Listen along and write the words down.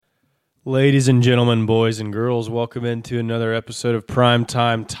Ladies and gentlemen, boys and girls, welcome into another episode of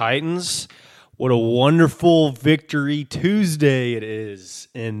Primetime Titans. What a wonderful Victory Tuesday it is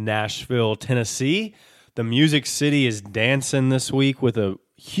in Nashville, Tennessee. The Music City is dancing this week with a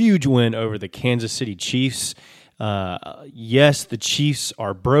huge win over the Kansas City Chiefs. Yes, the Chiefs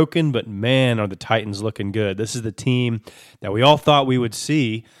are broken, but man, are the Titans looking good. This is the team that we all thought we would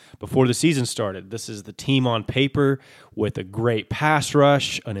see before the season started. This is the team on paper with a great pass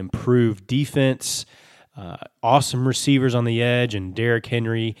rush, an improved defense, awesome receivers on the edge, and Derrick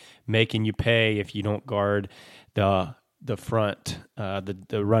Henry making you pay if you don't guard the front,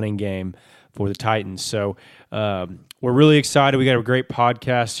 the running game for the Titans. So we're really excited. We got a great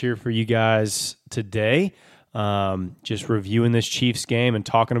podcast here for you guys today. Just reviewing this Chiefs game and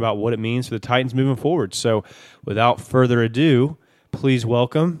talking about what it means for the Titans moving forward. So without further ado, please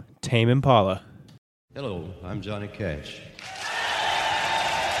welcome Tame Impala. Hello, I'm Johnny Cash.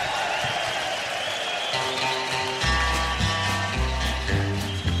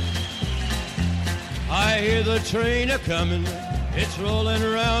 I hear the train a-comin', it's rolling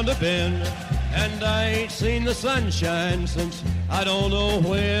around a bend, and I ain't seen the sunshine since I don't know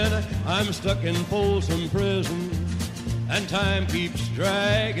when. I'm stuck in Folsom Prison, and time keeps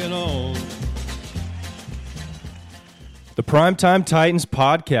dragging on. The Primetime Titans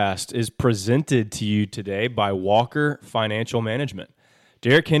podcast is presented to you today by Walker Financial Management.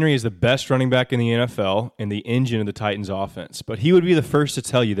 Derrick Henry is the best running back in the NFL and the engine of the Titans offense, but he would be the first to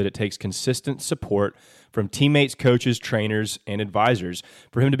tell you that it takes consistent support from teammates, coaches, trainers, and advisors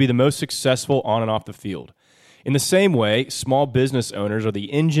for him to be the most successful on and off the field. In the same way, small business owners are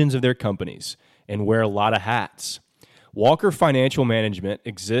the engines of their companies and wear a lot of hats. Walker Financial Management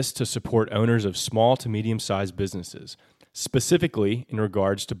exists to support owners of small to medium-sized businesses, specifically in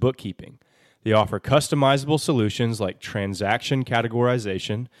regards to bookkeeping. They offer customizable solutions like transaction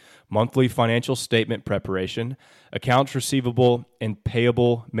categorization, monthly financial statement preparation, accounts receivable and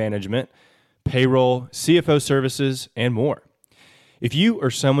payable management, payroll, CFO services, and more. If you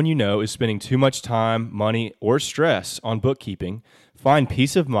or someone you know is spending too much time, money, or stress on bookkeeping, find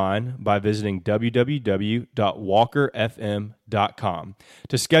peace of mind by visiting www.walkerfm.com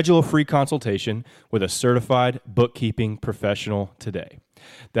to schedule a free consultation with a certified bookkeeping professional today.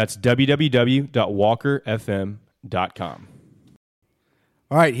 That's www.walkerfm.com.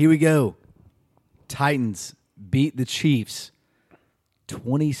 All right, here we go. Titans beat the Chiefs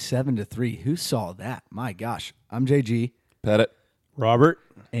 27-3. Who saw that? My gosh. I'm JG. Pettit. Robert.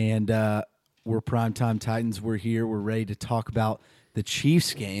 And we're Primetime Titans. We're here. We're ready to talk about the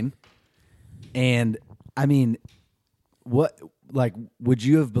Chiefs game. And, I mean, would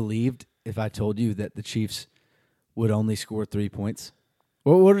you have believed if I told you that the Chiefs would only score 3 points?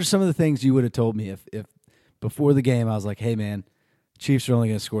 What are some of the things you would have told me if before the game I was like, hey, man, Chiefs are only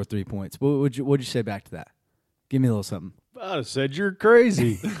going to score 3 points? What'd you say back to that? Give me a little something. I'd have said you're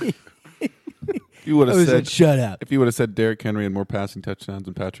crazy. If you would have said, shut up. If you would have said Derrick Henry had more passing touchdowns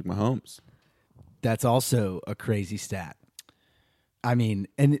than Patrick Mahomes. That's also a crazy stat. I mean,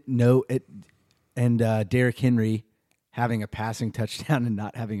 Derrick Henry having a passing touchdown and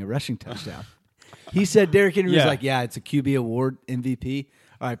not having a rushing touchdown. He said Derrick Henry was like, yeah, it's a QB award, MVP.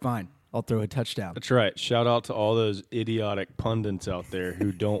 All right, fine. I'll throw a touchdown. That's right. Shout out to all those idiotic pundits out there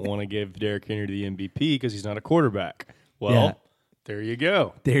who don't want to give Derrick Henry the MVP because he's not a quarterback. Well, Yeah. There you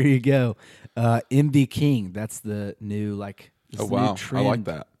go. There you go. MV King. That's the new Oh, wow. new trend I like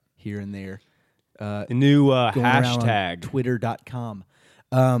that. here and there. The new Going around on hashtag. Twitter.com.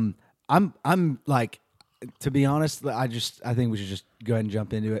 I'm like, to be honest, I think we should just go ahead and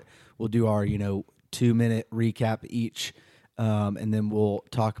jump into it. We'll do our 2-minute recap each, and then we'll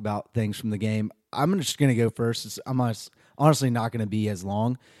talk about things from the game. I'm just going to go first. I'm honestly not going to be as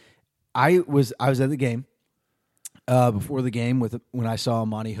long. I was at the game before the game when I saw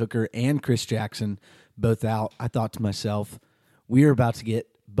Amani Hooker and Chris Jackson both out. I thought to myself, we are about to get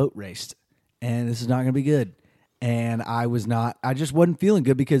boat raced, and this is not going to be good. And I just wasn't feeling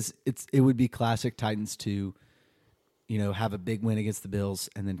good because it would be classic Titans to, have a big win against the Bills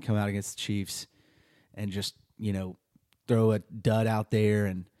and then come out against the Chiefs and just, throw a dud out there.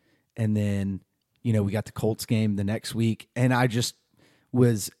 And then, we got the Colts game the next week. And I just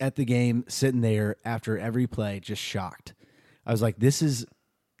was at the game sitting there after every play, just shocked. I was like, this is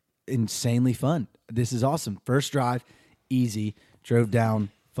insanely fun. This is awesome. First drive, easy, drove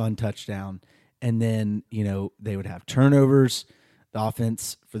down, fun touchdown. And then, they would have turnovers. The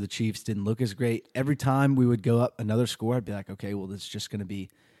offense for the Chiefs didn't look as great. Every time we would go up another score, I'd be like, okay, well, this is just going to be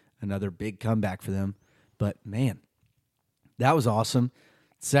another big comeback for them. But, man, that was awesome.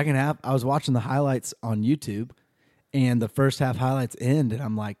 Second half, I was watching the highlights on YouTube, and the first half highlights end, and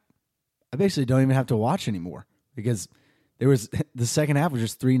I'm like, I basically don't even have to watch anymore because there was the second half was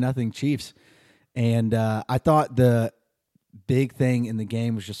just 3-0 Chiefs. And I thought the big thing in the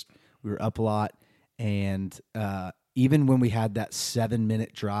game was just we were up a lot. And even when we had that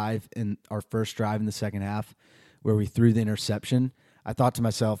 7-minute drive in our first drive in the second half where we threw the interception, I thought to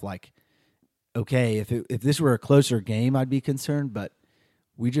myself, like, okay, if this were a closer game, I'd be concerned. But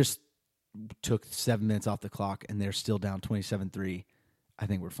we just took 7 minutes off the clock, and they're still down 27-3. I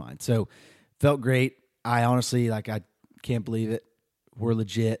think we're fine. So felt great. I honestly, I can't believe it. We're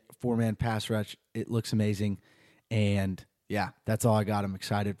legit. 4-man pass rush. It looks amazing. And, yeah, that's all I got. I'm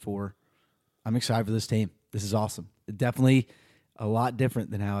excited for this team. This is awesome. Definitely a lot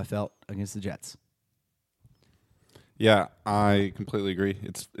different than how I felt against the Jets. Yeah, I completely agree.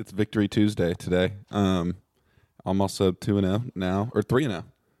 It's Victory Tuesday today. I'm also 2-0 now, or 3-0.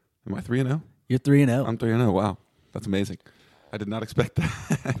 Am I 3-0? You're 3-0. I'm 3-0. Wow, that's amazing. I did not expect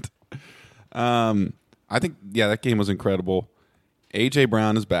that. I think, that game was incredible. A.J.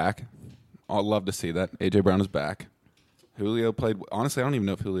 Brown is back. I'd love to see that. A.J. Brown is back. Julio played. Honestly, I don't even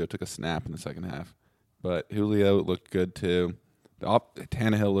know if Julio took a snap in the second half, but Julio looked good too.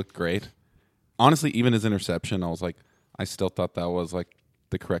 Tannehill looked great. Honestly, even his interception, I still thought that was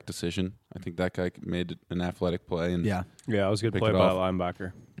the correct decision. I think that guy made an athletic play. And it was a good play by a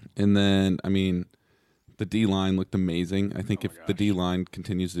linebacker. And then, the D-line looked amazing. I think if the D-line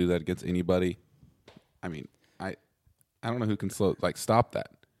continues to do that against anybody, I don't know who can stop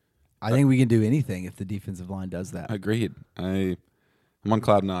that. I think we can do anything if the defensive line does that. Agreed. I'm on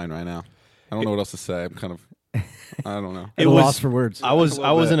cloud 9 right now. I don't know what else to say. I'm kind of, I don't know. It was lost for words. I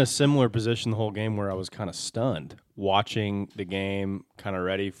was in a similar position the whole game where I was kind of stunned watching the game, kind of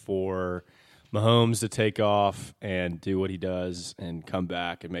ready for Mahomes to take off and do what he does and come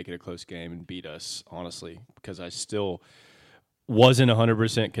back and make it a close game and beat us, honestly, because I still wasn't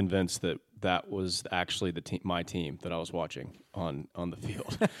 100% convinced that was actually my team that I was watching on the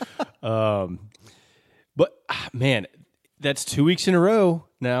field. But, man, that's 2 weeks in a row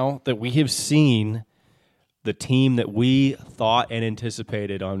now that we have seen the team that we thought and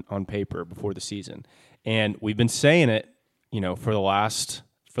anticipated on paper before the season. And we've been saying it,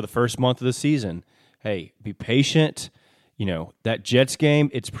 for the first month of the season. Hey, be patient. That Jets game,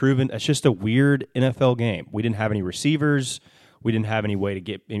 it's proven it's just a weird NFL game. We didn't have any receivers. We didn't have any way to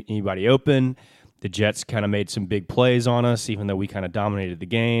get anybody open. The Jets kind of made some big plays on us, even though we kind of dominated the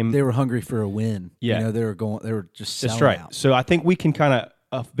game. They were hungry for a win. Yeah. They were just selling That's right. out. So I think we can kind of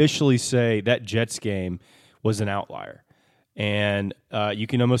officially say that Jets game was an outlier. And you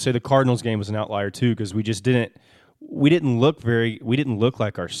can almost say the Cardinals game was an outlier too, because we didn't look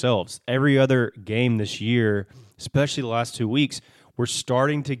like ourselves. Every other game this year, especially the last 2 weeks, we're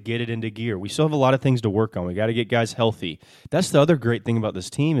starting to get it into gear. We still have a lot of things to work on. We got to get guys healthy. That's the other great thing about this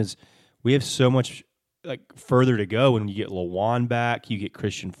team is we have so much further to go. When you get Lawan back, you get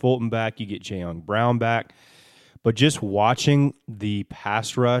Christian Fulton back, you get Jayon Brown back. But just watching the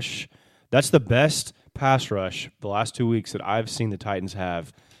pass rush, that's the best pass rush the last 2 weeks that I've seen the Titans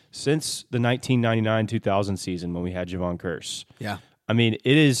have since the 1999-2000 season when we had Javon Curse. Yeah. It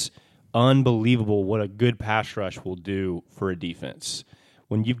is unbelievable what a good pass rush will do for a defense.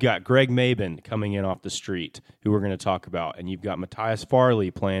 When you've got Greg Maben coming in off the street, who we're going to talk about, and you've got Matthias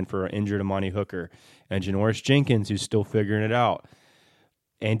Farley playing for an injured Amani Hooker, and Janoris Jenkins, who's still figuring it out,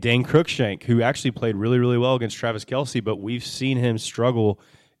 and Dane Cruikshank, who actually played really, really well against Travis Kelce, but we've seen him struggle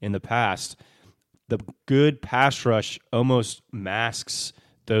in the past. The good pass rush almost masks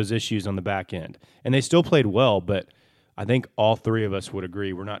those issues on the back end. And they still played well, but I think all three of us would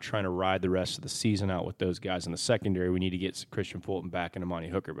agree we're not trying to ride the rest of the season out with those guys in the secondary. We need to get Christian Fulton back and Amani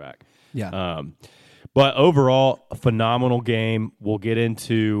Hooker back. Yeah. But overall, a phenomenal game. We'll get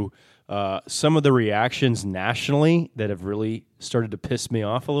into some of the reactions nationally that have really started to piss me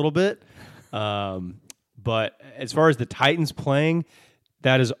off a little bit. But as far as the Titans playing,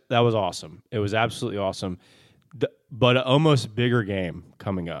 that was awesome. It was absolutely awesome. But an almost bigger game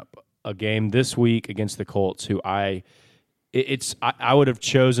coming up. A game this week against the Colts, who I would have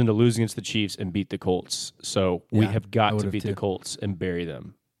chosen to lose against the Chiefs and beat the Colts. So we have got to beat the Colts and bury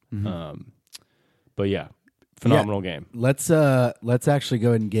them. Mm-hmm. But yeah, phenomenal game. Let's actually go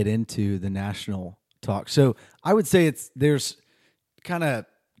ahead and get into the national talk. So I would say there's kind of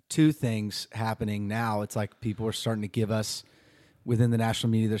two things happening now. It's like people are starting to give us within the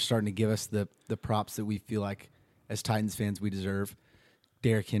national media. They're starting to give us the props that we feel like as Titans fans we deserve.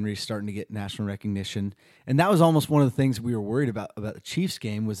 Derrick Henry's starting to get national recognition. And that was almost one of the things we were worried about the Chiefs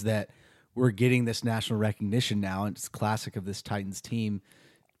game, was that we're getting this national recognition now, and it's classic of this Titans team.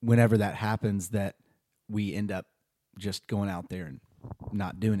 Whenever that happens, that we end up just going out there and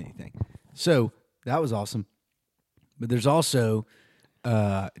not doing anything. So that was awesome. But there's also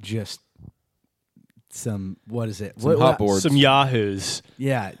just some, what is it? Some hot boards. Some yahoos.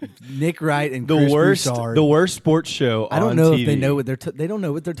 Yeah, Nick Wright and The Chris worst, Broussard. the worst sports show. I don't on know TV. if they know what they don't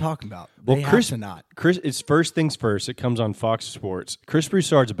know what they're talking about. Well, They Chris, have to not. Chris, it's first things first. It comes on Fox Sports. Chris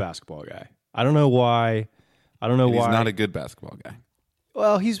Broussard's a basketball guy. I don't know why. He's not a good basketball guy.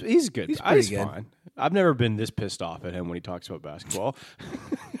 Well, he's good. He's pretty good. Fine. I've never been this pissed off at him when he talks about basketball.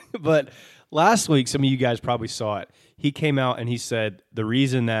 But last week, some of you guys probably saw it. He came out and he said the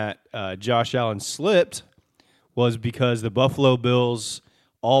reason that Josh Allen slipped was because the Buffalo Bills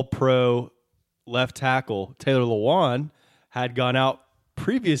All-Pro left tackle Taylor Lewan had gone out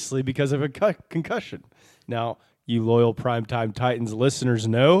previously because of a concussion. Now, you loyal Primetime Titans listeners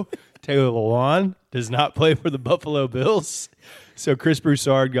know Taylor Lewan does not play for the Buffalo Bills. So Chris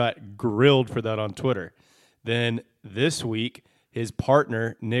Broussard got grilled for that on Twitter. Then this week, his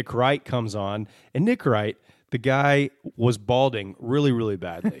partner, Nick Wright, comes on. And Nick Wright, the guy was balding really, really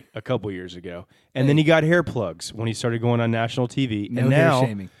badly a couple years ago. And then he got hair plugs when he started going on national TV. No and hair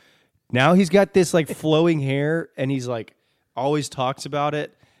shaming. now he's got this like flowing hair, and he's like always talks about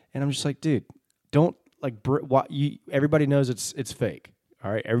it. And I'm just like, dude, don't like. Everybody knows it's fake.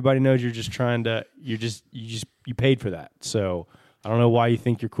 All right, everybody knows you're just trying to. You paid for that. So I don't know why you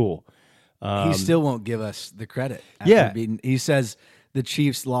think you're cool. He still won't give us the credit. Yeah. He says the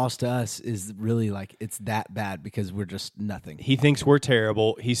Chiefs' loss to us is really like it's that bad because we're just nothing. He thinks we're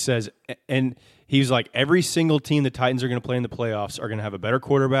terrible. He says, and he's like, every single team the Titans are going to play in the playoffs are going to have a better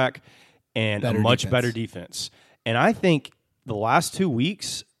quarterback and a much better defense. And I think the last 2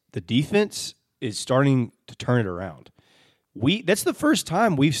 weeks, the defense is starting to turn it around. That's the first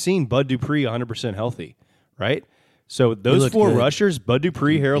time we've seen Bud Dupree 100% healthy, right? So those four rushers, Bud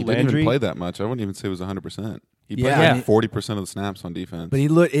Dupree, Harold He didn't Landry. even play that much. I wouldn't even say it was 100%. He played Yeah. like 40% of the snaps on defense. But he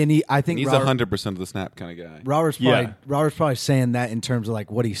looked, and I think He's Robert, 100% of the snap kind of guy. Robert's probably saying that in terms of like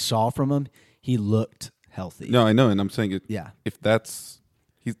what he saw from him. He looked healthy. No, I know, and I'm saying Yeah. if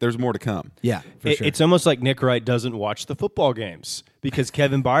there's more to come. Yeah, for sure. It's almost like Nick Wright doesn't watch the football games because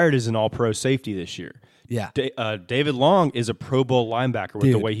Kevin Byard is an all-pro safety this year. Yeah. David Long is a Pro Bowl linebacker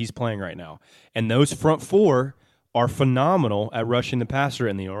with the way he's playing right now. And those front four are phenomenal at rushing the passer,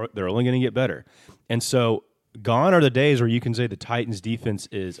 and they're only going to get better. And so gone are the days where you can say the Titans' defense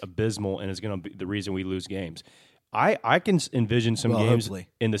is abysmal and is going to be the reason we lose games. I can envision some games hopefully.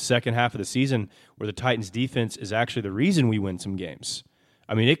 in the second half of the season where the Titans' defense is actually the reason we win some games.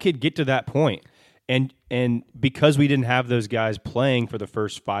 I mean, it could get to that point. And because we didn't have those guys playing for the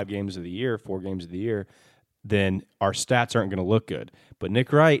first 4 games of the year, then our stats aren't going to look good. But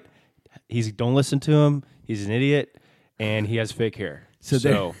Nick Wright, don't listen to him. He's an idiot, and he has fake hair. So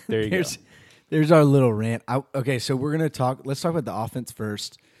there you go. There's our little rant. Okay, so we're gonna talk. Let's talk about the offense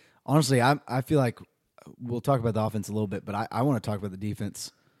first. Honestly, I feel like we'll talk about the offense a little bit, but I want to talk about the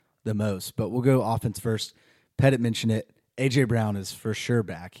defense the most. But we'll go offense first. Pettit mentioned it. AJ Brown is for sure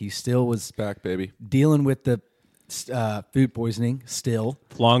back. He still was Back, baby. dealing with the food poisoning. Still,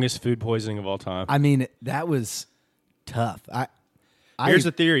 Longest food poisoning of all time. I mean, that was tough. Here's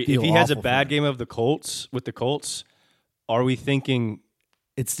the theory: feel if he has a awful for bad him. game of the Colts, are we thinking?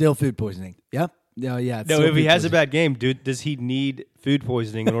 It's still food poisoning. Yep. No, yeah. It's No, still if he food has a poisoning. bad game, dude, does he need food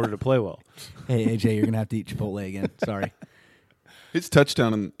poisoning in order to play well? Hey, AJ, you're gonna have to eat Chipotle again. Sorry. His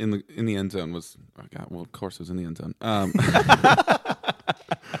touchdown in the end zone was, oh God, well, of course it was in the end zone.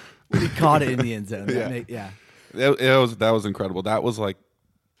 He caught it in the end zone. Yeah. That was incredible. That was like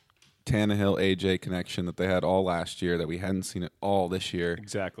Tannehill AJ connection that they had all last year that we hadn't seen it all this year.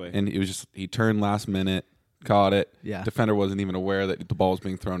 Exactly. And it was just he turned last minute, caught it. Yeah. Defender wasn't even aware that the ball was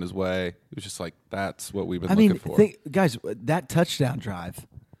being thrown his way. It was just like that's what we've been looking for. Guys, that touchdown drive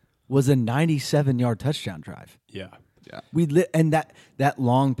was a 97-yard touchdown drive. Yeah. Yeah. And that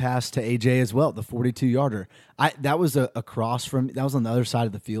long pass to AJ as well, the 42-yarder. That was a cross from that was on the other side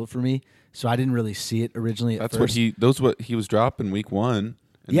of the field for me, so I didn't really see it originally. That's first. what he was dropping week 1.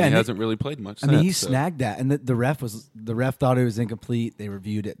 And Yeah, he and hasn't really played much. I mean, since, he so. snagged that, and the ref thought it was incomplete. They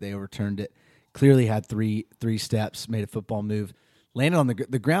reviewed it, they overturned it. Clearly had three steps, made a football move, landed on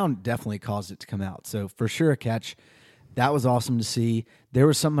the ground. Definitely caused it to come out. So for sure a catch. That was awesome to see. There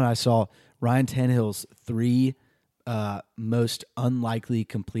was something I saw. Ryan Tannehill's 3 most unlikely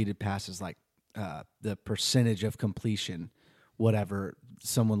completed passes, like the percentage of completion, whatever.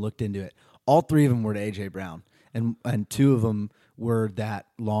 Someone looked into it. All 3 of them were to AJ Brown, and 2 of them were that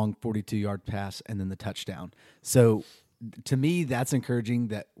long 42-yard pass and then the touchdown. So to me, that's encouraging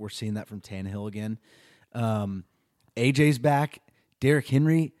that we're seeing that from Tannehill again. AJ's back. Derrick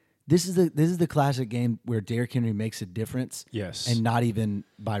Henry, this is the classic game where Derrick Henry makes a difference. Yes. And not even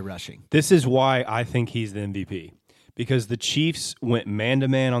by rushing. This is why I think he's the MVP, because the Chiefs went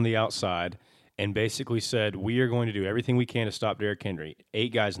man-to-man on the outside and basically said, we are going to do everything we can to stop Derrick Henry.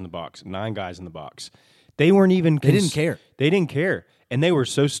 8 guys in the box, 9 guys in the box. They weren't even... They didn't care. They didn't care. And they were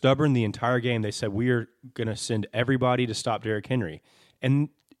so stubborn the entire game, they said, we are going to send everybody to stop Derrick Henry. And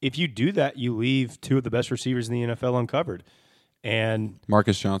if you do that, you leave 2 of the best receivers in the NFL uncovered. And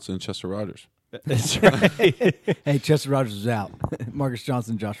Marcus Johnson and Chester Rogers. that's right. Hey, Chester Rogers was out. Marcus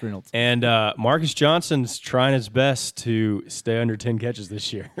Johnson, Josh Reynolds. And Marcus Johnson's trying his best to stay under 10 catches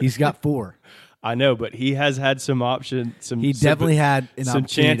this year. He's got 4. I know, but he has had some option. He definitely had an some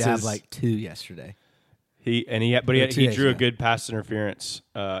opportunity chances. to have like 2 yesterday. He 2 drew a days good pass interference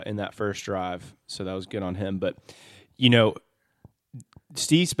in that first drive, so that was good on him. But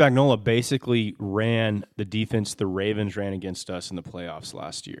Steve Spagnuolo basically ran the defense the Ravens ran against us in the playoffs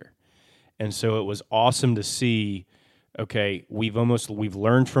last year, and so it was awesome to see. Okay, we've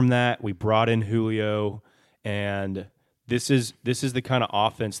learned from that. We brought in Julio, and this is the kind of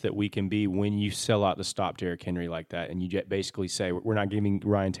offense that we can be when you sell out to stop Derrick Henry like that, and you basically say we're not giving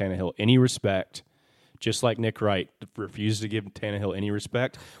Ryan Tannehill any respect. Just like Nick Wright refused to give Tannehill any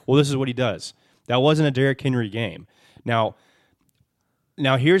respect. Well, this is what he does. That wasn't a Derrick Henry game. Now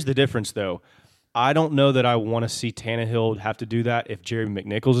here's the difference, though. I don't know that I want to see Tannehill have to do that if Jerry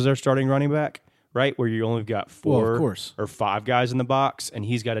McNichols is our starting running back, right? Where you only got 4 or 5 guys in the box, and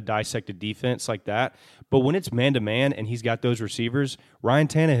he's got to dissect a defense like that. But when it's man-to-man and he's got those receivers, Ryan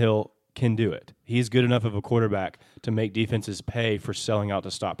Tannehill can do it. He's good enough of a quarterback to make defenses pay for selling out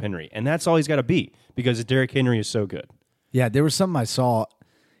to stop Henry. And that's all he's got to be because Derrick Henry is so good. Yeah, there was something I saw.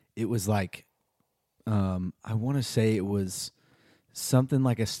 It was like, I want to say it was something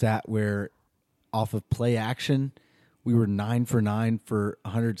like a stat where off of play action, we were 9 for 9 for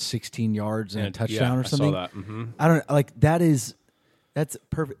 116 yards and a touchdown or something. I saw that. Mm-hmm. I don't know. Like that's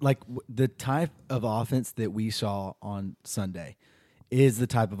perfect. Like the type of offense that we saw on Sunday is the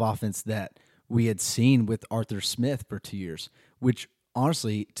type of offense that we had seen with Arthur Smith for 2 years, which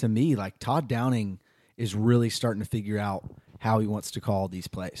honestly, to me, like Todd Downing is really starting to figure out how he wants to call these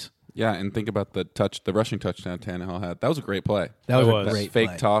plays. Yeah, and think about the rushing touchdown Tannehill had. That was a great play. That was was. a great Fake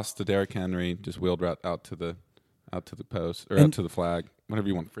play. toss to Derrick Henry, just wheeled right out to the post or out to the flag, whatever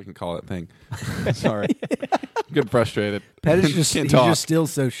you want to freaking call that thing. Sorry, getting frustrated. Pettis He's he's just still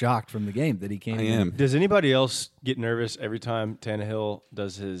so shocked from the game that he can't. I even- am. Does anybody else get nervous every time Tannehill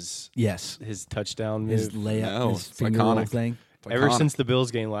does his Yes, touchdown move? his layup, No, his it's finger roll iconic. thing. It's Ever iconic. since the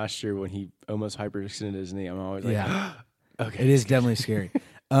Bills game last year when he almost hyperextended his knee, I'm always like, Yeah, okay. it is definitely scary.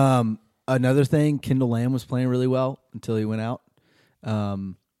 Another thing, Kendall Lamb was playing really well until he went out.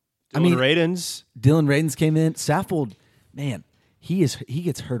 Dylan Radins. Dylan Radins came in. Saffold, man, he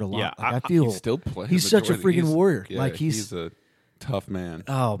gets hurt a lot. Yeah, Like, I feel He's still playing. He's such a majority. freaking warrior. Yeah, Like he's a tough man.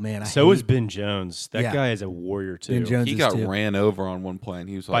 oh man. So is Ben Jones. That Yeah. guy is a warrior too. Ben Jones He is got too. ran over on one play, and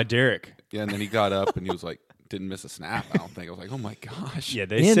he was By like, Derek. yeah, and then he got up and he was like, didn't miss a snap. I don't think. I was like, oh my gosh. Yeah,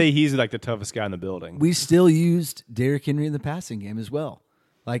 they And- say he's like the toughest guy in the building. We still used Derrick Henry in the passing game as well.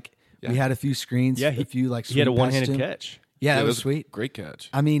 Like we had a few screens, Yeah, a few like he had a swing passes one-handed to him. catch. Yeah, that it was sweet. Great catch.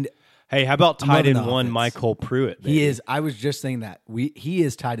 I mean, Hey, how about I'm tight loving end the one, offense. Michael Pruitt? he baby? is. I was just saying that he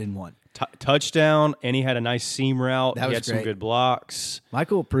is tight end one. Touchdown, and he had a nice seam route. That He was had some great. good blocks.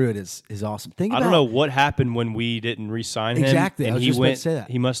 Michael Pruitt is awesome. Think I about don't know what happened when we didn't re-sign him. Exactly, I And was he just about to went. say that.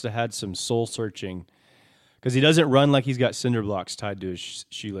 He must have had some soul searching because he doesn't run like he's got cinder blocks tied to his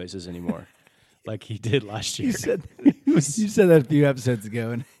shoelaces anymore, like he did last year. You said that a few episodes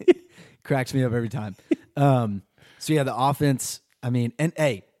ago, and it cracks me up every time. So yeah, the offense. I mean, and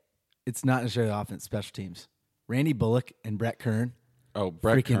hey, it's not necessarily the offense. Special teams. Randy Bullock and Brett Kern Oh,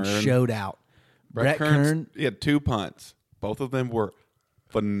 Brett freaking Kern. showed out. Brett Kearns, Kern. He had 2 punts. Both of them were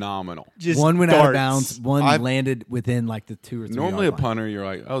phenomenal. Just One went out of darts. bounds. One I've- landed within like the 2 or 3. Normally, a yard line. punter, you're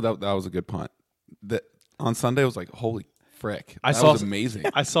like, oh, that was a good punt. That on Sunday, I was like, holy frick, I that saw was amazing.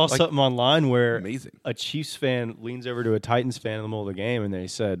 I saw Like, something online where amazing. a Chiefs fan leans over to a Titans fan in the middle of the game, and they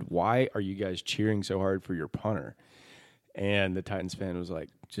said, "Why are you guys cheering so hard for your punter?" And the Titans fan was like,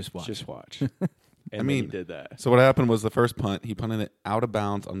 Just watch. Just watch." And then he mean, did that. So what happened was the first punt, he punted it out of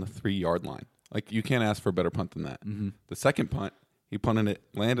bounds on the 3-yard line. Like you can't ask for a better punt than that. Mm-hmm. The second punt, he punted it,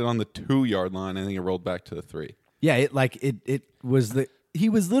 landed on the 2-yard line, and then it rolled back to the 3. Yeah, it was he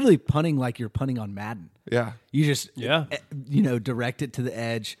was literally punting like you're punting on Madden. Yeah, You just Yeah. direct it to the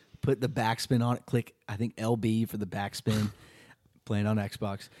edge, put the backspin on it, click I think LB for the backspin, playing on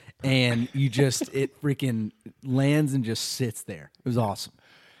Xbox, and you just it freaking lands and just sits there. It was awesome.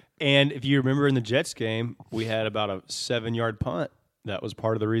 And if you remember in the Jets game, we had about a 7-yard punt that was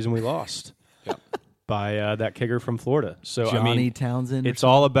part of the reason we lost Yeah. by that kicker from Florida. So Johnny I mean, Townsend. it's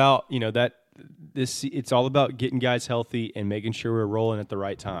all about it's all about getting guys healthy and making sure we're rolling at the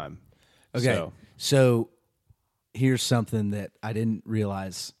right time. Okay. So here's something that I didn't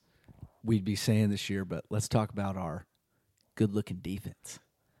realize we'd be saying this year, but let's talk about our good-looking defense.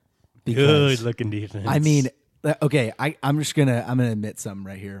 Because, Good looking defense. I mean, okay, I'm gonna admit something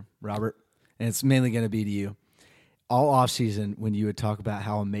right here, Robert, and it's mainly gonna be to you. All offseason, when you would talk about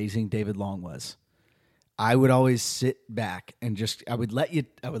how amazing David Long was, I would always sit back and I would let you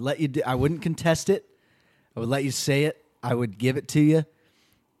do, I wouldn't contest it. I would let you say it. I would give it to you.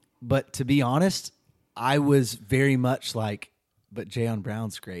 But to be honest, I was very much like, but Jayon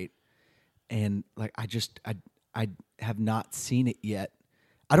Brown's great. And like, I have not seen it yet.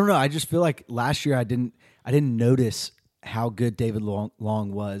 I don't know. I just feel like last year I didn't notice how good David Long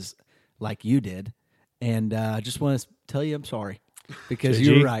was like you did. And I just want to tell you I'm sorry because JG,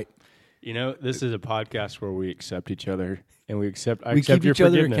 you were right. You know, this is a podcast where we accept each other and I We accept keep your each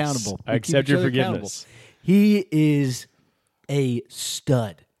other forgiveness. accountable. I We keep accept each your other forgiveness. accountable. He is a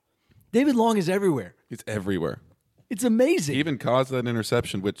stud. David Long is everywhere. He's everywhere. It's amazing. He even caused that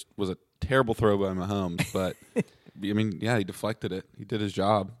interception, which was a terrible throw by Mahomes. But, I mean, yeah, he deflected it. He did his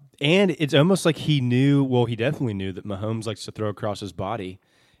job. And it's almost like he knew, well, he definitely knew that Mahomes likes to throw across his body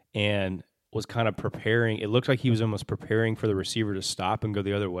and was kind of preparing. It looked like he was almost preparing for the receiver to stop and go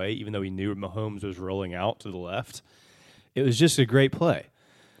the other way, even though he knew Mahomes was rolling out to the left. It was just a great play.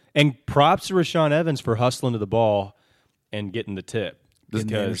 And props to Rashaan Evans for hustling to the ball and getting the tip. This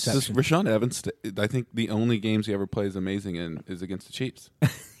interception. Rashaan Evans, I think the only games he ever plays amazing in is against the Chiefs.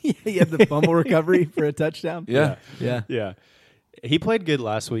 He had the fumble recovery for a touchdown. Yeah. Yeah. He played good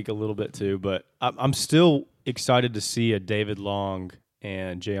last week a little bit too, but I'm still excited to see a David Long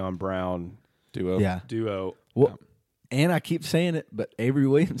and Jayon Brown Duo. Yeah. duo. Well, and I keep saying it, but Avery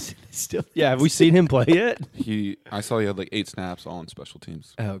Williams is still. Yeah, have we seen him play yet? I saw he had like 8 snaps all on special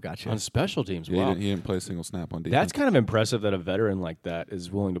teams. Oh, gotcha. On special teams, Yeah, wow. he didn't play a single snap on defense. That's kind of impressive that a veteran like that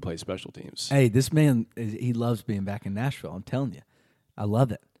is willing to play special teams. Hey, this man, he loves being back in Nashville. I'm telling you. I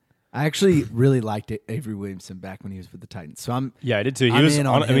love it. I actually really liked Avery Williamson back when he was with the Titans. So Yeah, I did too. I'm in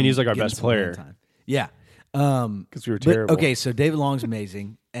on him he's like our getting best some playing player. time. Yeah. Because we were But, terrible. okay, so David Long's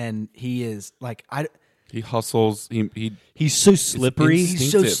amazing, and he is like he hustles. He's so slippery. It's he's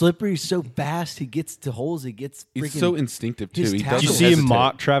so instinctive. slippery, he's so fast. He gets to holes. He gets freaking. He's so instinctive too. his He tackle- Did you doesn't see him hesitate.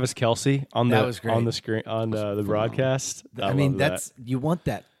 mock Travis Kelce on That the was great. on the screen on the broadcast? I mean, love that. that's you want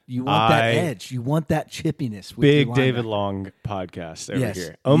that. You want that edge. You want that chippiness. With Big your David linebacker. Long podcast over Yes.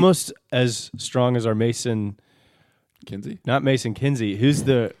 here. Almost as strong as our Mason, Kinsey? not Mason Kinsey. Who's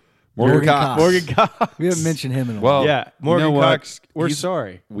the Morgan Cox. Morgan Cox. We haven't mentioned him in a Well, while. Yeah, you Morgan know what? Cox. We're He's-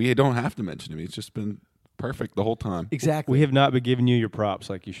 sorry. We don't have to mention him. He's just been perfect the whole time. Exactly. We have not been giving you your props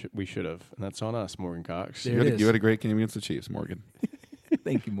like we should have, and that's on us, Morgan Cox. There You it had, is. you had a great game against the Chiefs, Morgan.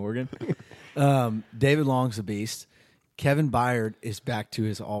 Thank you, Morgan. David Long's a beast. Kevin Byard is back to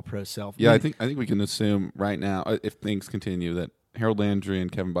his All-Pro self. Yeah, I think we can assume right now, if things continue, that Harold Landry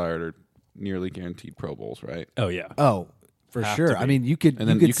and Kevin Byard are nearly guaranteed Pro Bowls, right? Oh yeah. Oh, for Have sure. to be. I mean, you could And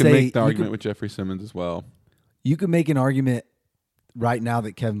then you you could can say make the you argument could- with Jeffrey Simmons as well. You could make an argument right now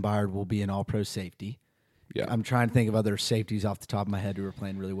that Kevin Byard will be an All-Pro safety. Yeah. I'm trying to think of other safeties off the top of my head who are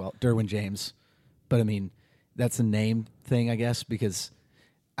playing really well. Derwin James, but I mean, that's a name thing, I guess, because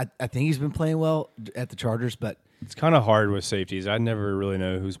I think he's been playing well at the Chargers, but It's kind of hard with safeties. I never really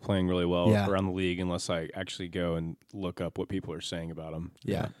know who's playing really well Yeah. around the league unless I actually go and look up what people are saying about them.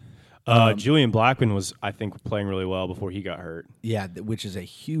 yeah, Julian Blackman was, I think, playing really well before he got hurt. which is a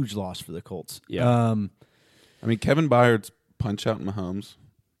huge loss for the Colts. Yeah. I mean, Kevin Byard's punch out in Mahomes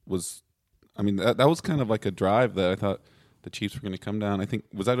was, I mean, that was kind of like a drive that I thought the Chiefs were going to come down. I think,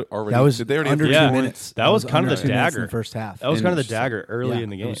 was that already? That was did they already under have 2 Yeah. minutes. That was kind of under the 2 minutes in dagger. the first half. That was And kind of the it's just like- dagger early Yeah. in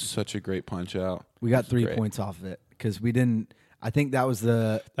the It game. was such a great punch out. We got It 3 was great. points off of it because we didn't. I think that was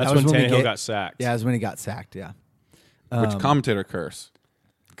the. That's that was when we Tannehill got sacked. Yeah, it was when he got sacked. Yeah. Which commentator curse?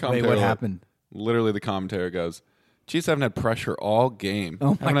 Wait, Commentator, what happened? Literally, the commentator goes, Chiefs haven't had pressure all game. Oh,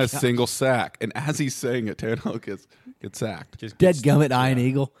 my haven't had a gosh. single sack. And as he's saying it, Tannehill gets sacked. Just Dead gets- gummit, Iron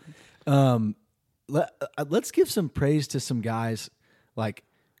Eagle. Let's give some praise to some guys like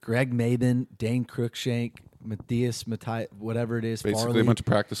Greg Maben, Dane Cruikshank, Matthias, whatever it is. Basically, Farley. a bunch of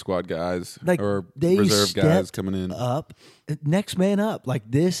practice squad guys Like or they reserve guys stepped coming in. up, next man up. Like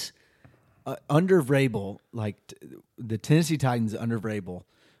this, under Vrabel, like the Tennessee Titans under Vrabel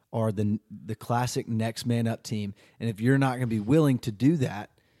are the classic next man up team. And if you're not going to be willing to do that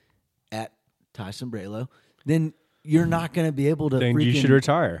at Tyson Braylow, then you're not going to be able to. Then you freaking- should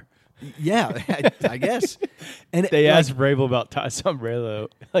retire. Yeah, I guess. And They asked Vrabel about Ty Sombrero,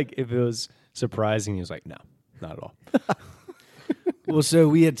 like if it was surprising. He was like, no, not at all. Well, so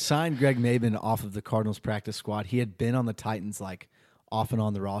we had signed Greg Maben off of the Cardinals practice squad. He had been on the Titans like off and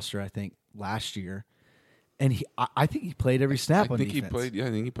on the roster, I think, last year. And I think he played every snap on defense. He played. Yeah, I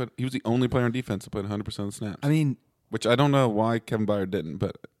think he was the only player on defense that played 100% of the snaps. I mean, which I don't know why Kevin Byard didn't,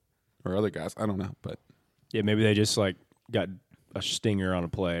 or other guys. I don't know, but yeah, maybe they just like got a stinger on a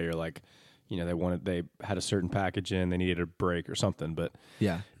play, or like, they had a certain package in, they needed a break or something. But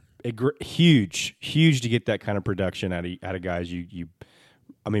yeah, huge to get that kind of production out of guys you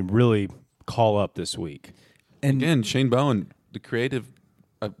really call up this week. And again, Shane Bowen, the creative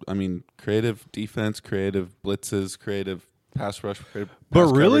defense, creative blitzes, creative pass rush, creative but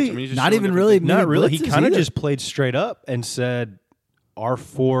pass really, coverage. I mean, not even really, not really. He kind of either. just played straight up and said, "Our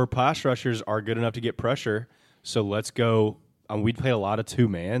 4 pass rushers are good enough to get pressure, so let's go." We'd play a lot of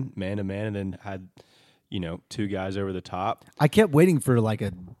 2-man, man-to-man, and then had 2 guys over the top. I kept waiting for like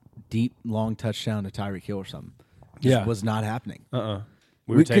a deep, long touchdown to Tyreek Hill or something. Just was not happening.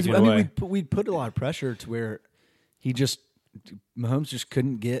 We were taking it away. We'd put a lot of pressure to where Mahomes just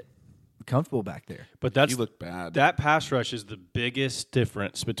couldn't get comfortable back there. But he looked bad. That pass rush is the biggest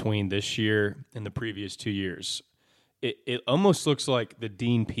difference between this year and the previous 2 years. It almost looks like the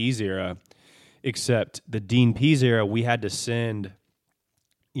Dean Pease era, except the Dean Pease era, we had to send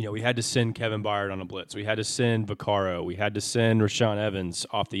Kevin Byard on a blitz. We had to send Vaccaro. We had to send Rashaan Evans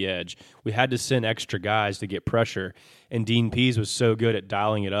off the edge. We had to send extra guys to get pressure. And Dean Pease was so good at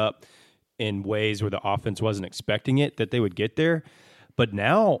dialing it up in ways where the offense wasn't expecting it that they would get there. But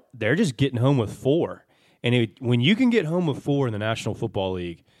now they're just getting home with 4. And when you can get home with 4 in the National Football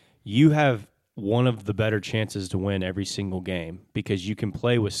League, you have one of the better chances to win every single game because you can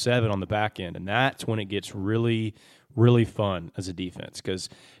play with 7 on the back end. And that's when it gets really, really fun as a defense. Because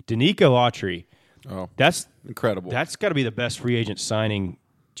Danico Autry, that's incredible. That's got to be the best free agent signing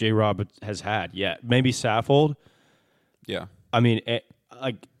J-Rob has had yet. Maybe Saffold. Yeah. I mean,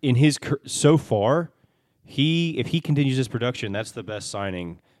 like in his so far, if he continues his production, that's the best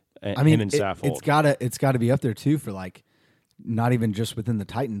signing. Him and Saffold. It's gotta be up there too for like not even just within the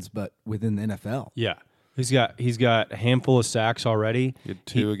Titans, but within the NFL. Yeah, he's got a handful of sacks already. He had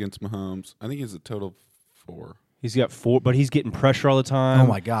 2 against Mahomes. I think he's a total of 4. He's got 4, but he's getting pressure all the time. Oh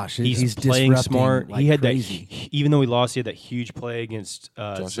my gosh, he's playing smart. Like he had crazy. Even though he lost, he had that huge play against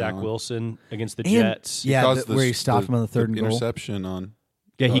Zach Allen. Wilson against the Jets. Yeah, where he stopped him on the third and goal. Interception on.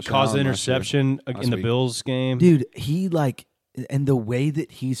 Yeah, he Josh caused the Allen interception in the Bills game. Dude, and the way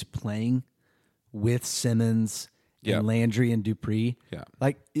that he's playing with Simmons and Landry and Dupree. Yeah.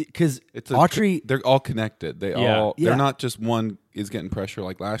 Like, because Autry. They're all connected. They're Yeah. not just one is getting pressure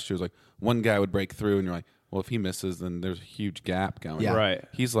like last year. It was like one guy would break through and you're like, well, if he misses, then there's a huge gap going. Yeah. Right.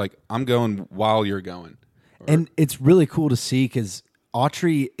 He's like, I'm going while you're going. And it's really cool to see because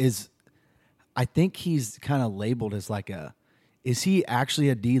Autry I think he's kind of labeled as like is he actually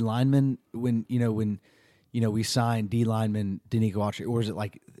a D lineman when we signed D lineman Danico Autry, or is it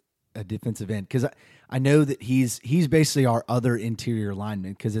like a defensive end? Because I know that he's basically our other interior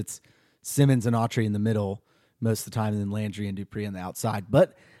lineman because it's Simmons and Autry in the middle most of the time, and then Landry and Dupree on the outside.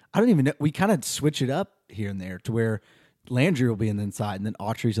 But I don't even know. We kind of switch it up here and there to where Landry will be on the inside and then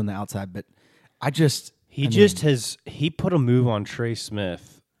Autry's on the outside. But he put a move on Trey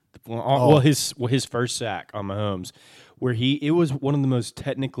Smith. His first sack on Mahomes, where it was one of the most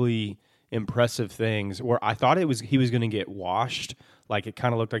technically impressive things. Where I thought he was going to get washed, like it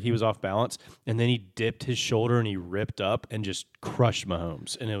kind of looked like he was off balance, and then he dipped his shoulder and he ripped up and just crushed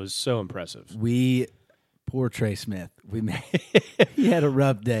Mahomes, and it was so impressive. Poor Trey Smith. He had a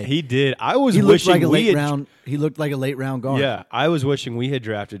rough day. He did. I was He wishing looked like a late round guard. Yeah, I was wishing we had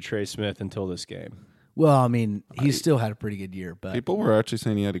drafted Trey Smith until this game. Well, I mean, he still had a pretty good year, but People were actually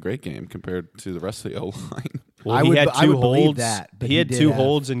saying he had a great game compared to the rest of the O-line. Well, I had would 2 believe holds. that, but he had he did 2 have-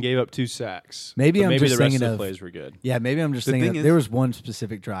 holds and gave up 2 sacks. Maybe I'm maybe just the rest thinking of the of- plays were good. yeah, maybe I'm just The thinking thing is- there was one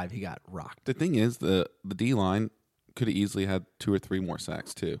specific drive he got rocked. The thing is, the D-line could have easily had 2 or 3 more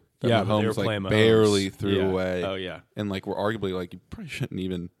sacks, too. That Yeah, but they were Mahomes playing Mahomes. barely threw Yeah. away. Oh, yeah. And, we're arguably, you probably shouldn't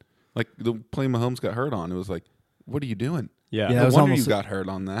even... the play Mahomes got hurt on, it was like, what are you doing? Yeah. Yeah, No it was wonder almost you got hurt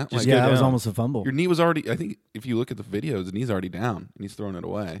on that. Just Yeah, go that was down. almost a fumble. Your knee was already... I think if you look at the videos, the knee's already down, and he's throwing it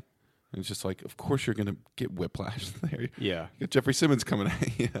away. And it's just like, of course you're going to get whiplash there. Yeah. You got Jeffrey Simmons coming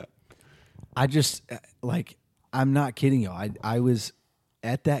at you. I just I'm not kidding you. I was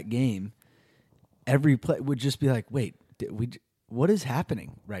at that game. Every play would just be like, wait, what is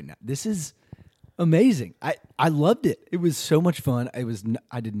happening right now? This is amazing. I loved it. It was so much fun.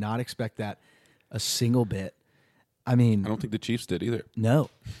 I did not expect that a single bit. I mean, I don't think the Chiefs did either. no.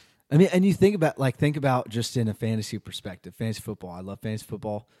 I mean, and you think about just in a fantasy perspective, fantasy football. I love fantasy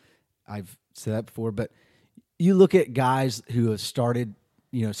football. I've said that before, but you look at guys who have started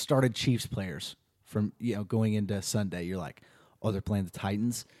Chiefs players from going into Sunday. You're like, oh, they're playing the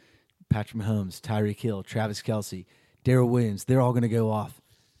Titans. Patrick Mahomes, Tyreek Hill, Travis Kelce, Darrell Williams. They're all going to go off.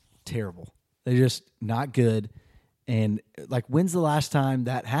 Terrible. They're just not good. And like, when's the last time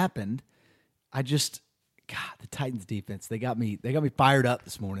that happened? The Titans defense, they got me fired up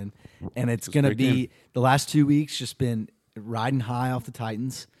this morning. And it's going to be the last 2 weeks just been riding high off the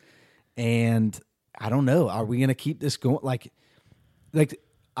Titans. And I don't know, are we going to keep this going? Like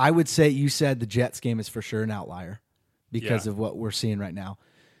I would say, you said the Jets game is for sure an outlier because of what we're seeing right now.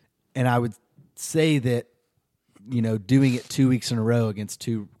 And I would say that, doing it 2 weeks in a row against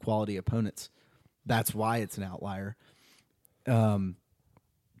two quality opponents, that's why it's an outlier. Do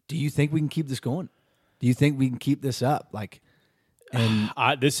you think we can keep this going? Do you think we can keep this up?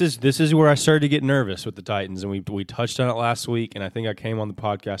 This is where I started to get nervous with the Titans, and we touched on it last week, and I think I came on the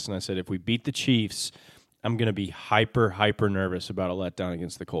podcast and I said if we beat the Chiefs, I'm going to be hyper nervous about a letdown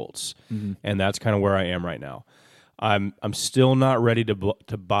against the Colts, and that's kind of where I am right now. I'm still not ready to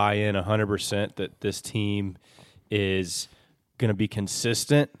buy in 100% that this team is going to be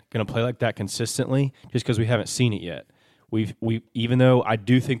consistent, going to play like that consistently, just because we haven't seen it yet. We even though I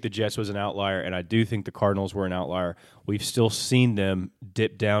do think the Jets was an outlier and I do think the Cardinals were an outlier, we've still seen them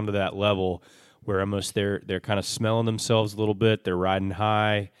dip down to that level where almost they're kind of smelling themselves a little bit. They're riding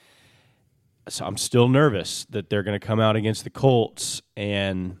high. So I'm still nervous that they're going to come out against the Colts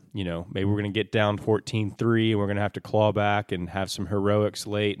and, maybe we're going to get down 14-3 and we're going to have to claw back and have some heroics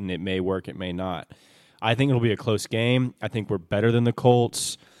late, and it may work, it may not. I think it'll be a close game. I think we're better than the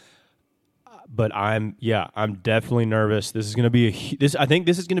Colts. But I'm definitely nervous. This is going to be I think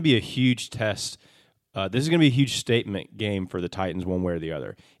this is going to be a huge test. This is going to be a huge statement game for the Titans, one way or the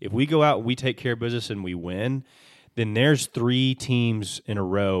other. If we go out, we take care of business, and we win, then there's 3 teams in a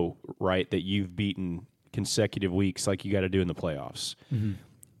row, right, that you've beaten consecutive weeks, like you got to do in the playoffs. Mm-hmm.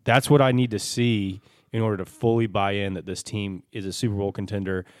 That's what I need to see in order to fully buy in that this team is a Super Bowl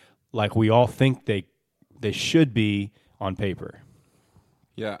contender, like we all think they should be on paper.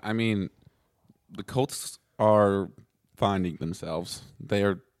 Yeah, I mean, the Colts are finding themselves. They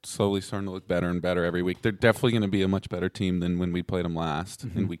are slowly starting to look better and better every week. They're definitely going to be a much better team than when we played them last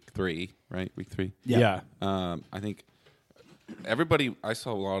in week 3, right? Week 3. Yeah. I think I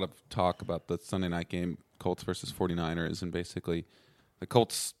saw a lot of talk about the Sunday night game, Colts versus 49ers, and basically the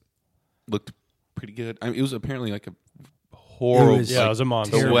Colts looked pretty good. I mean, it was apparently like a horrible. It was a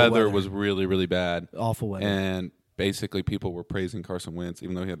monster. The weather was really, really bad. Awful weather. And basically, people were praising Carson Wentz,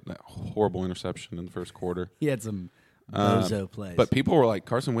 even though he had that horrible interception in the first quarter. He had some bozo plays. But people were like,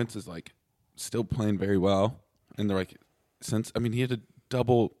 Carson Wentz is like still playing very well. And they're like, he had a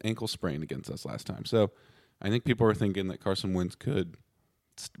double ankle sprain against us last time. So I think people are thinking that Carson Wentz could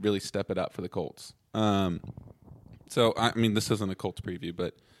really step it up for the Colts. So, I mean, this isn't a Colts preview,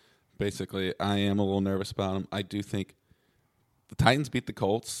 but basically, I am a little nervous about them. I do think the Titans beat the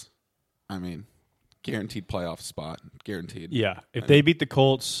Colts. I mean, guaranteed playoff spot. Guaranteed. Yeah. If they beat the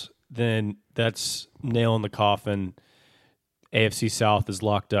Colts, then that's nail in the coffin. AFC South is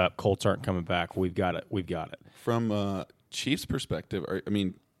locked up. Colts aren't coming back. We've got it. From Chiefs' perspective,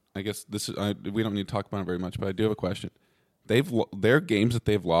 I guess this is we don't need to talk about it very much, but I do have a question. Their games that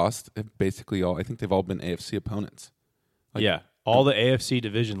they've lost have basically I think they've all been AFC opponents. All the AFC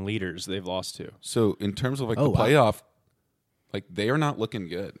division leaders they've lost to. So in terms of playoff, they are not looking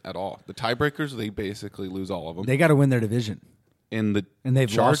good at all. The tiebreakers, they basically lose all of them. They got to win their division. And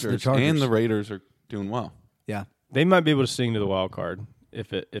they've lost the Chargers and the Raiders are doing well. Yeah, they might be able to sting to the wild card if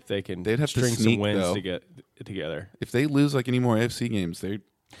they can. They'd have string to sneak, some wins though. to get it together. If they lose any more AFC games, they're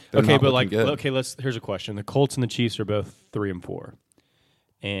okay. not But looking good. Here's a question: the Colts and the Chiefs are both 3-4,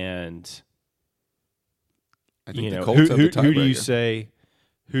 and I think the Colts have the tiebreaker. who do you say?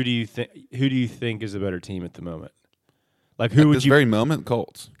 Who do you think is the better team at the moment? Like who at would this you very moment?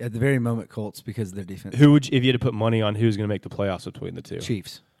 Colts. At the very moment, Colts because of their defense. Who would if you had to put money on who's going to make the playoffs between the two?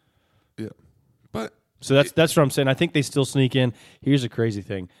 Chiefs. Yeah, but so that's what I'm saying. I think they still sneak in. Here's a crazy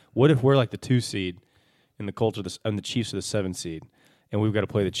thing: what if we're like the 2 seed, and the Colts and the Chiefs are the 7 seed, and we've got to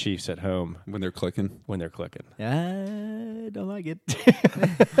play the Chiefs at home when they're clicking? I don't like it.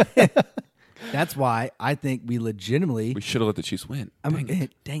 That's why I think we legitimately... We should have let the Chiefs win.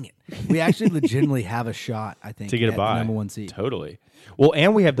 Dang it. We actually legitimately have a shot, I think, to get a bye. Number 1 seed. Totally. Well,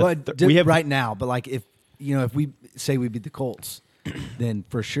 and we have we have right now, but if we say we beat the Colts, then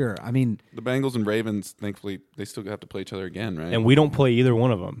for sure. I mean... The Bengals and Ravens, thankfully, they still have to play each other again, right? And we don't play either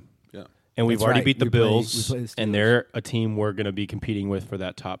one of them. Yeah. and we've That's already right. beat the We play Bills, the Steelers. and they're a team we're going to be competing with for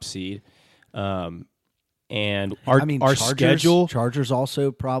that top seed. And our schedule, Chargers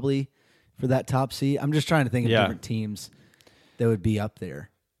also probably for that top seed. I'm just trying to think of different teams that would be up there.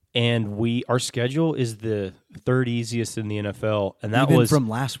 and our schedule is the third easiest in the NFL, and that Even was from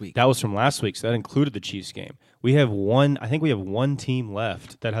last week. That was from last week, so that included the Chiefs game. We have one. I think we have one team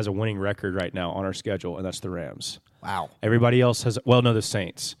left that has a winning record right now on our schedule, and that's the Rams. Wow. Everybody else has. Well, no, the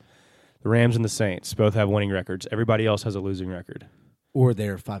Saints. The Rams and the Saints both have winning records. Everybody else has a losing record. Or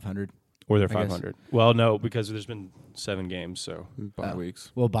they're 500. Or they're I guess. 500. Well, no, because there's been 7 games, so. Bye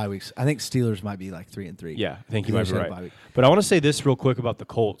weeks. Well, bye weeks. I think Steelers might be like 3-3. Yeah, I think you might be Steelers had a bye right. week. But I want to say this real quick about the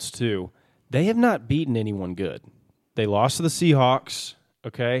Colts, too. They have not beaten anyone good. They lost to the Seahawks,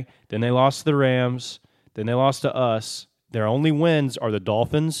 okay? Then they lost to the Rams. Then they lost to us. Their only wins are the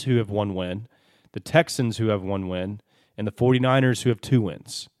Dolphins, who have 1 win, the Texans, who have 1 win, and the 49ers, who have 2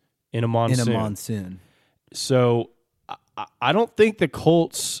 wins in a monsoon. So I don't think the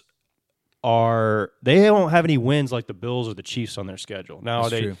Colts they don't have any wins like the Bills or the Chiefs on their schedule. Now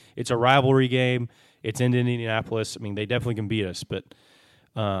True. It's a rivalry game. It's in Indianapolis. I mean, they definitely can beat us, but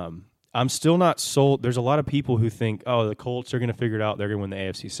I'm still not sold. There's a lot of people who think, oh, the Colts are going to figure it out. They're going to win the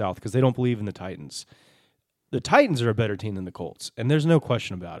AFC South because they don't believe in the Titans. The Titans are a better team than the Colts, and there's no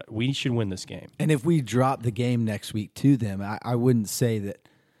question about it. We should win this game. And if we drop the game next week to them, I wouldn't say that,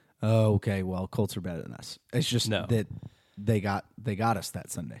 oh, okay, well, Colts are better than us. It's just that they got us that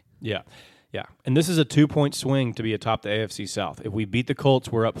Sunday. Yeah. Yeah. And this is a 2-point swing to be atop the AFC South. If we beat the Colts,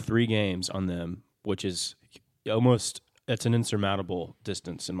 we're up 3 games on them, which is it's an insurmountable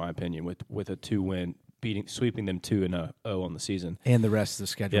distance, in my opinion, with a 2-win, sweeping them 2-0 on the season. And the rest of the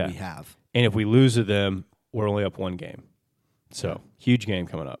schedule we have. And if we lose to them, we're only up 1 game. So, huge game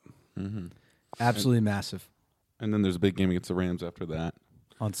coming up. Mm-hmm. Absolutely massive. And then there's a big game against the Rams after that.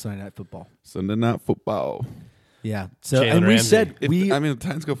 On Sunday Night Football. Sunday Night Football. Yeah. So, Jalen and we Ramsey. said the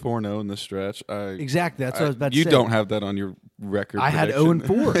Titans go 4-0 in this stretch. Exactly. That's what I was about to you say. don't have that on your record. I had prediction.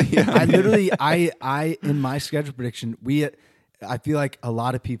 0-4. I literally, I in my schedule prediction, I feel like a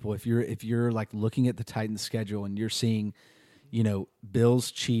lot of people, if you're like looking at the Titans schedule and you're seeing,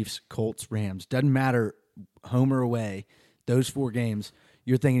 Bills, Chiefs, Colts, Rams, doesn't matter home or away, those 4 games,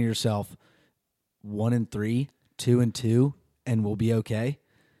 you're thinking to yourself, 1-3, 2-2, and we'll be okay.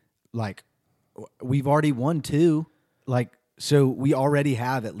 Like, we've already won 2, so we already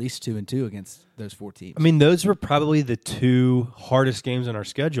have at least 2-2 against those 4 teams. I mean, those were probably the 2 hardest games on our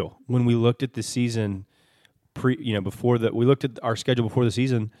schedule when we looked at the season. We looked at our schedule before the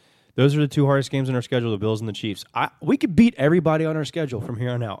season. Those are the 2 hardest games on our schedule: the Bills and the Chiefs. We could beat everybody on our schedule from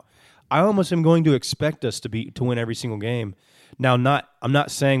here on out. I almost am going to expect us to win every single game. Now, I'm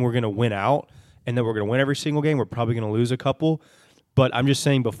not saying we're going to win out and that we're going to win every single game. We're probably going to lose a couple, but I'm just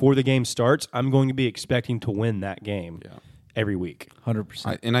saying before the game starts, I'm going to be expecting to win that game every week.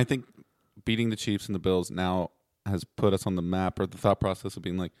 100%. And I think beating the Chiefs and the Bills now has put us on the map, or the thought process of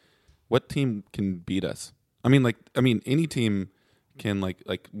being like, what team can beat us? I mean, any team can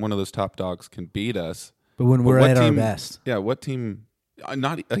like one of those top dogs can beat us. But when we're at our best, what team?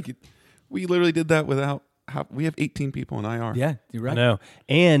 Not like we literally did that without. We have 18 people in IR. yeah, you're right. I know,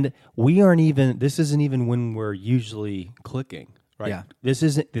 and we aren't even. This isn't even when we're usually clicking. Right? Yeah. This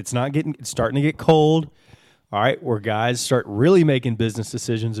isn't. It's not getting. It's starting to get cold. All right, where guys start really making business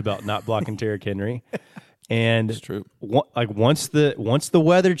decisions about not blocking Derrick Henry. And It's true. Once the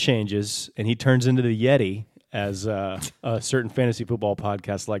weather changes and he turns into the Yeti, as a certain fantasy football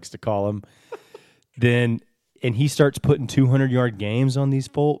podcast likes to call him, and he starts putting 200-yard games on these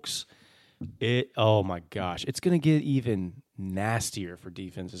folks, oh my gosh, it's going to get even nastier for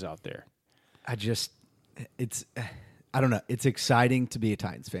defenses out there. I don't know. It's exciting to be a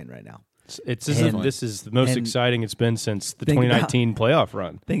Titans fan right now. This is the most exciting it's been since the 2019 playoff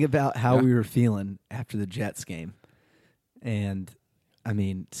run. Think about how we were feeling after the Jets game. And, I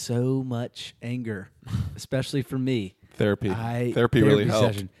mean, so much anger, especially for me. Therapy really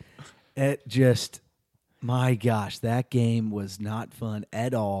helped. Session. It just, my gosh, that game was not fun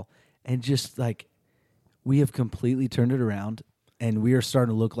at all. And just like, we have completely turned it around, and we are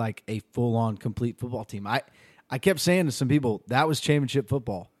starting to look like a full-on complete football team. I kept saying to some people, that was championship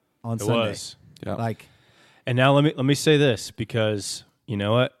football on Sunday. It was. Yeah. And now let me say this, because you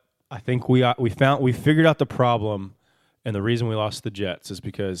know what? I think we figured out the problem, and the reason we lost the Jets is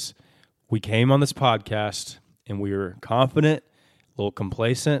because we came on this podcast and we were confident, a little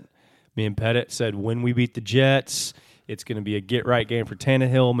complacent. Me and Pettit said when we beat the Jets, it's going to be a get-right game for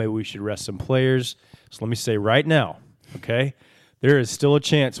Tannehill. Maybe we should rest some players. So let me say right now, okay, there is still a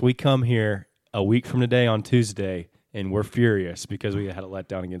chance we come here a week from today on Tuesday and we're furious because we had a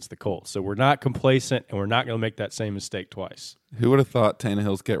letdown against the Colts. So we're not complacent, and we're not going to make that same mistake twice. Who would have thought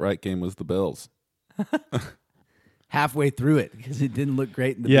Tannehill's get-right game was the Bills? Halfway through it because it didn't look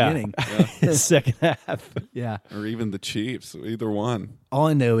great in the beginning. Second half. Yeah. Or even the Chiefs, either one. All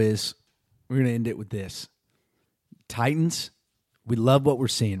I know is we're going to end it with this. Titans, we love what we're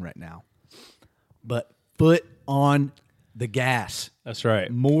seeing right now. But foot on the gas. That's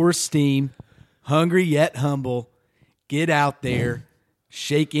right. More steam, hungry yet humble. Get out there,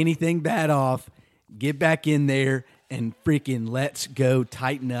 shake anything bad off, get back in there, and freaking let's go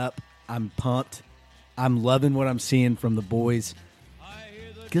tighten up. I'm pumped. I'm loving what I'm seeing from the boys.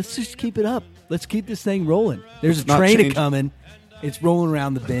 Let's just keep it up. Let's keep this thing rolling. There's a train a-coming. It's rolling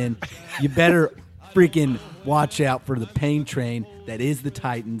around the bend. You better freaking watch out for the pain train that is the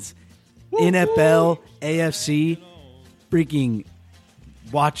Titans. NFL, AFC, freaking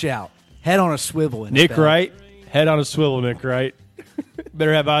watch out. Head on a swivel. NFL. Nick Wright, head on a swivel, Nick Wright.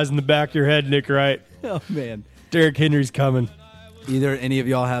 Better have eyes in the back of your head, Nick Wright. Oh, man. Derrick Henry's coming. Either any of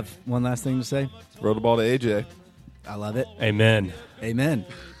y'all have one last thing to say? Throw the ball to AJ. I love it. Amen. Amen.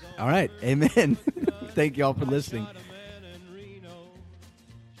 All right. Amen. Thank y'all for listening.